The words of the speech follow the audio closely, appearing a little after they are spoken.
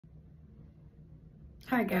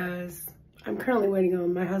Hi guys, I'm currently waiting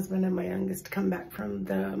on my husband and my youngest to come back from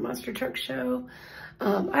the monster truck show.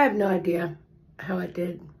 I have no idea how I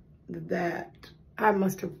did that. I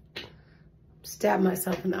must have stabbed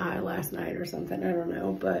myself in the eye last night or something, I don't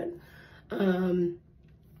know, but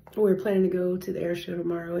we're planning to go to the air show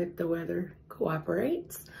tomorrow if the weather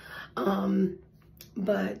cooperates.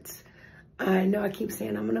 But I know I keep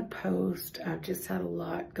saying I'm gonna post. I've just had a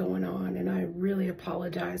lot going on and I really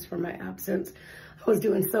apologize for my absence. I was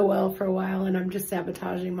doing so well for a while and I'm just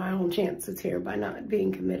sabotaging my own chances here by not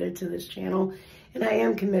being committed to this channel. And I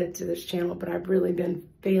am committed to this channel, but I've really been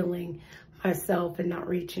failing myself and not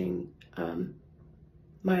reaching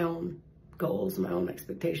my own goals, my own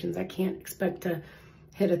expectations. I can't expect to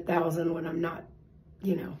hit 1,000 when I'm not,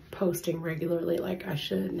 you know, posting regularly like I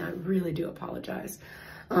should. And I really do apologize.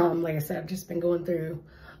 Like I said, I've just been going through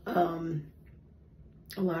a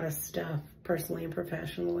lot of stuff personally and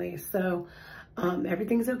professionally. So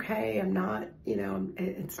everything's okay. I'm not, you know,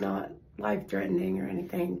 it's not life-threatening or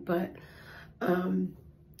anything, but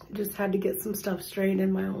just had to get some stuff straight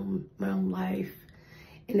in my own life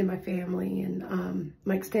and in my family and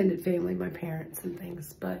my extended family, my parents and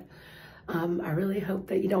things. But I really hope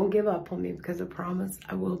that you don't give up on me, because I promise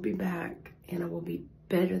I will be back and I will be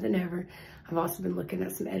better than ever. I've also been looking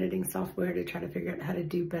at some editing software to try to figure out how to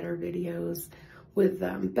do better videos with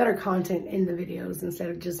better content in the videos instead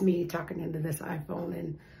of just me talking into this iPhone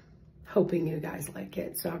and hoping you guys like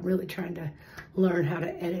it. So I'm really trying to learn how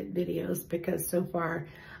to edit videos, because so far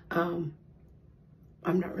I'm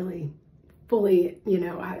not really fully, you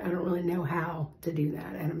know, I don't really know how to do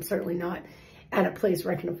that. And I'm certainly not at a place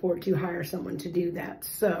where I can afford to hire someone to do that.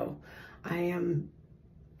 So I am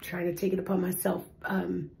trying to take it upon myself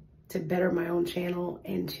to better my own channel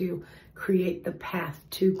and to create the path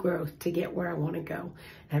to growth to get where I want to go.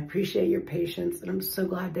 And I appreciate your patience, and I'm so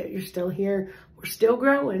glad that you're still here. We're still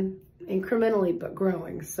growing, incrementally, but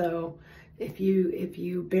growing. So if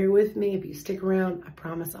you bear with me, if you stick around, I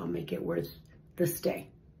promise I'll make it worth the stay,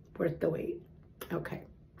 worth the wait. Okay,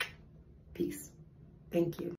 peace. Thank you.